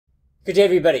Good day,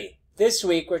 everybody. This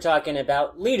week we're talking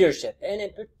about leadership, and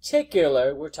in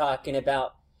particular we're talking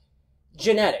about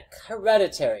genetic,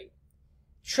 hereditary,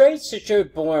 traits that you're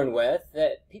born with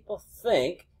that people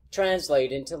think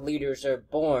translate into leaders are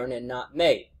born and not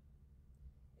made.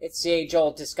 It's the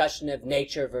age-old discussion of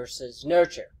nature versus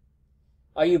nurture.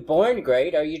 Are you born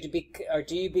great, or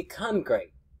do you become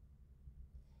great?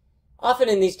 Often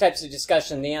in these types of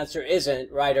discussion, the answer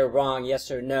isn't right or wrong, yes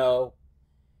or no.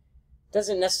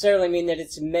 Doesn't necessarily mean that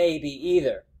it's maybe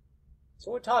either.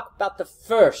 So we'll talk about the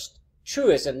first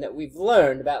truism that we've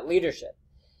learned about leadership.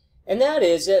 And that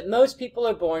is that most people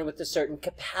are born with a certain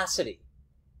capacity.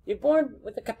 You're born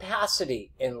with a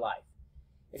capacity in life.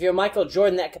 If you're Michael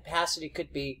Jordan, that capacity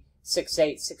could be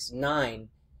 6'8", 6'9"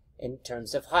 in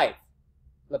terms of height.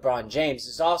 LeBron James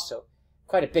is also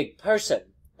quite a big person.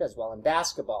 Does well in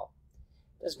basketball.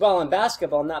 Does well in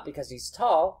basketball not because he's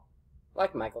tall,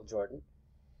 like Michael Jordan,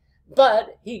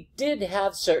 but he did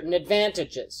have certain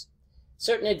advantages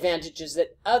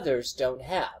that others don't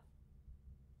have.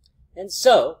 And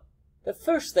so, the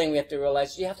first thing we have to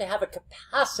realize is you have to have a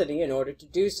capacity in order to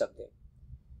do something.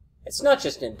 It's not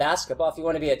just in basketball. If you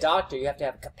want to be a doctor, you have to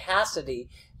have a capacity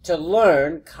to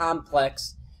learn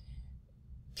complex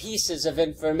pieces of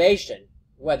information,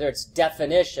 whether it's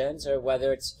definitions or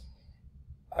whether it's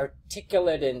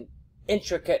articulate and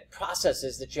intricate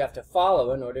processes that you have to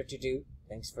follow in order to do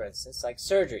things, for instance, like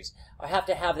surgeries. I have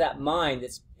to have that mind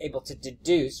that's able to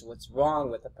deduce what's wrong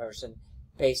with a person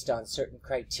based on certain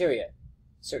criteria,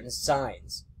 certain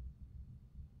signs.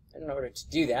 And in order to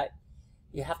do that,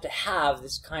 you have to have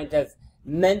this kind of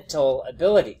mental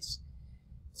abilities.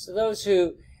 So those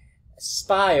who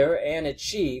aspire and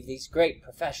achieve these great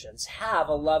professions have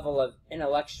a level of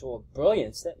intellectual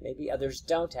brilliance that maybe others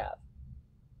don't have.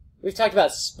 We've talked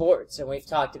about sports and we've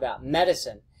talked about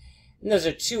medicine. And those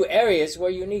are two areas where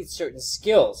you need certain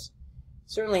skills. You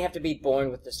certainly have to be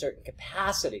born with a certain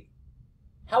capacity.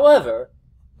 However,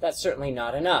 that's certainly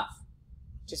not enough.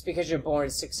 Just because you're born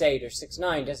 6'8" or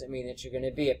 6'9" doesn't mean that you're going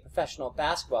to be a professional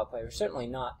basketball player. Certainly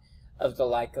not of the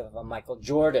like of a Michael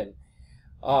Jordan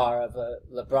or of a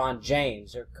LeBron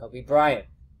James or Kobe Bryant.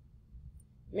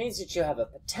 It means that you have a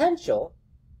potential,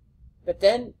 but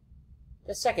then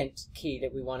the second key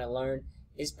that we want to learn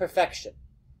is perfection.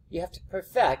 You have to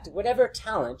perfect whatever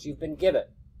talent you've been given.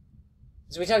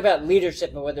 As we talk about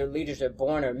leadership and whether leaders are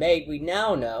born or made, we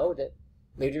now know that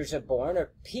leaders are born,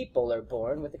 or people are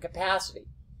born, with a capacity.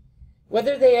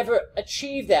 Whether they ever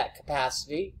achieve that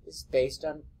capacity is based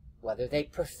on whether they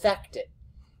perfect it,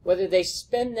 whether they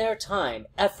spend their time,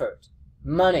 effort,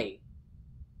 money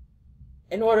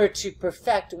in order to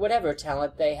perfect whatever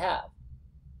talent they have.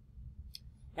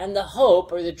 And the hope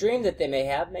or the dream that they may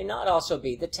have may not also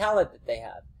be the talent that they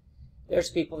have. There's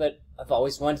people that have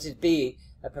always wanted to be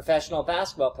a professional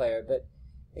basketball player, but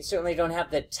they certainly don't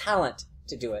have the talent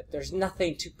to do it. There's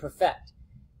nothing to perfect.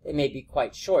 They may be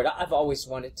quite short. I've always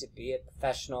wanted to be a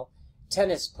professional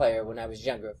tennis player when I was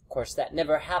younger. Of course, that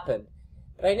never happened.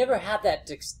 But I never had that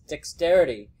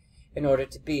dexterity in order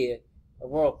to be a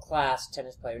world-class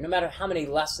tennis player. No matter how many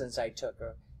lessons I took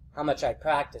or how much I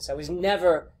practiced, I was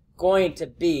never going to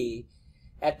be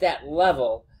at that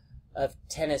level of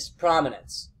tennis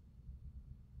prominence.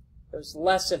 There was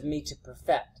less of me to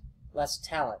perfect, less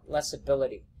talent, less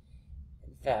ability,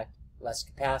 in fact, less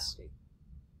capacity.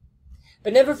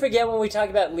 But never forget, when we talk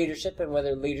about leadership and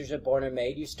whether leaders are born or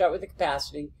made, you start with the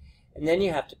capacity, and then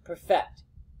you have to perfect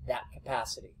that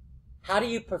capacity. How do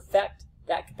you perfect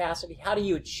that capacity? How do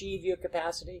you achieve your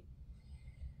capacity?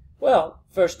 Well,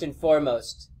 first and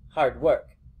foremost, hard work.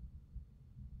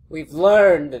 We've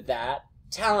learned that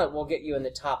talent will get you in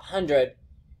the top 100,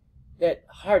 that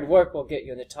hard work will get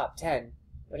you in the top 10,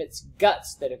 but it's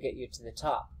guts that'll get you to the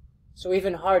top. So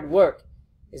even hard work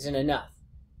isn't enough.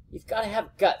 You've got to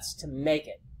have guts to make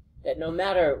it, that no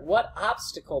matter what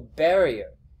obstacle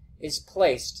barrier is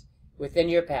placed within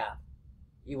your path,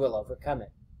 you will overcome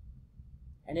it.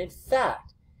 And in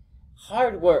fact,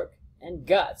 hard work and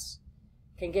guts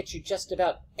can get you just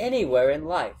about anywhere in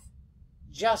life.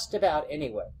 Just about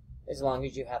anywhere, as long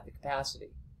as you have the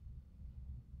capacity.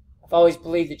 I've always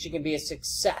believed that you can be a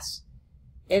success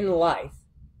in life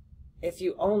if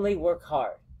you only work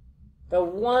hard. The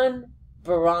one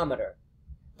barometer,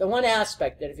 the one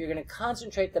aspect that if you're going to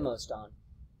concentrate the most on,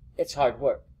 it's hard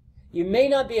work. You may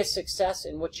not be a success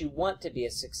in what you want to be a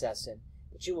success in,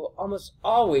 but you will almost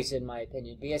always, in my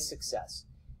opinion, be a success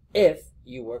if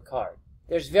you work hard.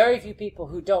 There's very few people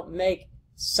who don't make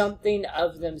something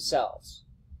of themselves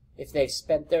if they've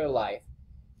spent their life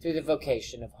through the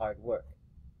vocation of hard work.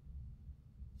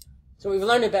 So we've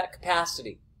learned about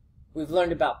capacity. We've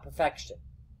learned about perfection.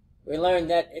 We learned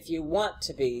that if you want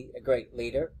to be a great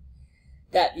leader,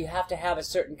 that you have to have a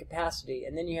certain capacity,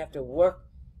 and then you have to work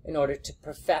in order to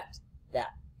perfect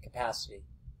that capacity,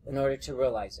 in order to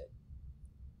realize it.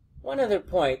 One other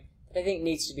point that I think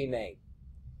needs to be made,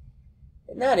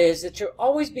 and that is that you'll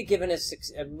always be given a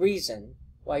reason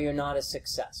why you're not a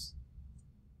success.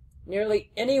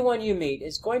 Nearly anyone you meet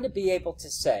is going to be able to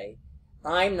say,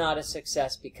 I'm not a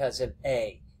success because of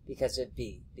A, because of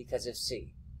B, because of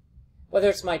C. Whether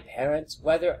it's my parents,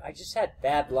 whether I just had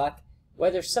bad luck,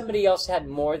 whether somebody else had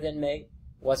more than me,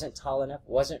 wasn't tall enough,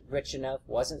 wasn't rich enough,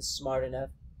 wasn't smart enough.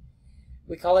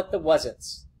 We call it the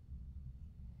wasn'ts.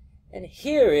 And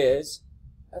here is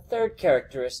a third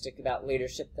characteristic about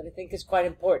leadership that I think is quite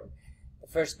important. The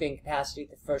first being capacity,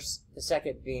 the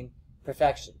second being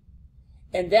perfection.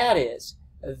 And that is,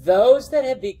 those that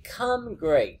have become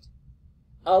great,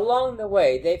 along the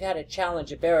way, they've had a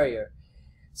challenge, a barrier,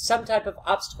 some type of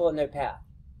obstacle in their path.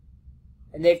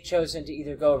 And they've chosen to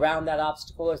either go around that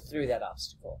obstacle or through that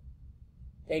obstacle.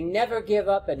 They never give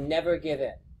up and never give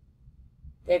in.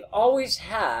 They've always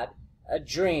had a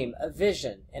dream, a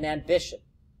vision, an ambition.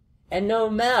 And no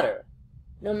matter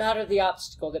the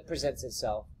obstacle that presents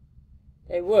itself,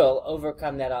 they will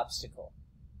overcome that obstacle.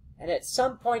 And at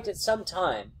some point, at some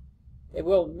time, they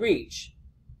will reach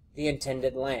the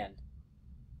intended land.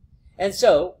 And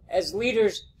so, as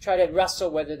leaders try to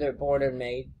wrestle whether they're born or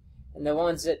made, and the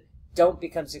ones that don't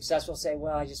become successful say,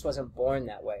 well, I just wasn't born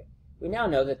that way. We now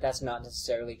know that that's not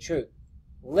necessarily true.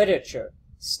 Literature,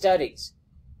 studies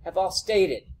have all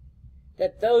stated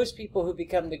that those people who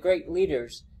become the great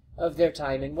leaders of their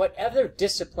time in whatever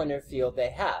discipline or field they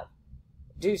have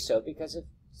do so because of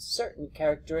certain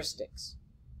characteristics.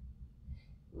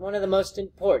 One of the most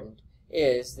important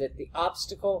is that the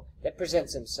obstacle that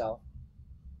presents himself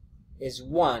is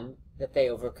one that they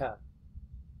overcome.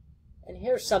 And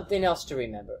here's something else to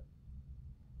remember.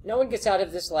 No one gets out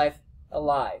of this life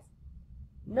alive.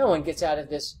 No one gets out of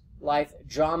this life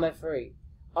drama-free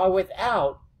or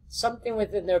without something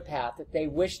within their path that they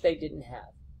wish they didn't have.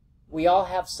 We all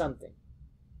have something.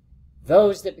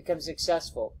 Those that become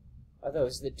successful are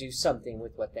those that do something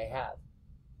with what they have.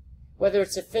 Whether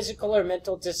it's a physical or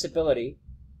mental disability,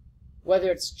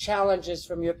 whether it's challenges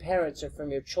from your parents or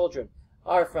from your children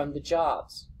or from the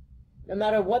jobs, no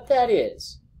matter what that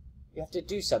is, you have to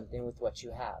do something with what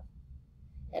you have.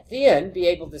 At the end, be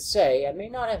able to say, I may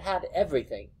not have had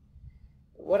everything,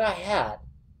 but what I had,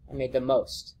 I made the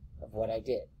most of what I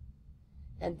did.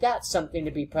 And that's something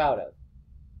to be proud of.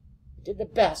 I did the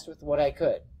best with what I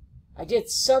could. I did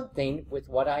something with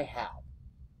what I have.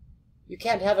 You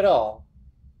can't have it all,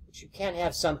 but you can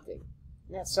have something.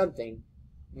 And that something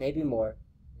may be more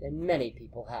than many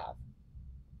people have.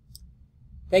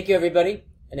 Thank you, everybody,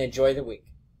 and enjoy the week.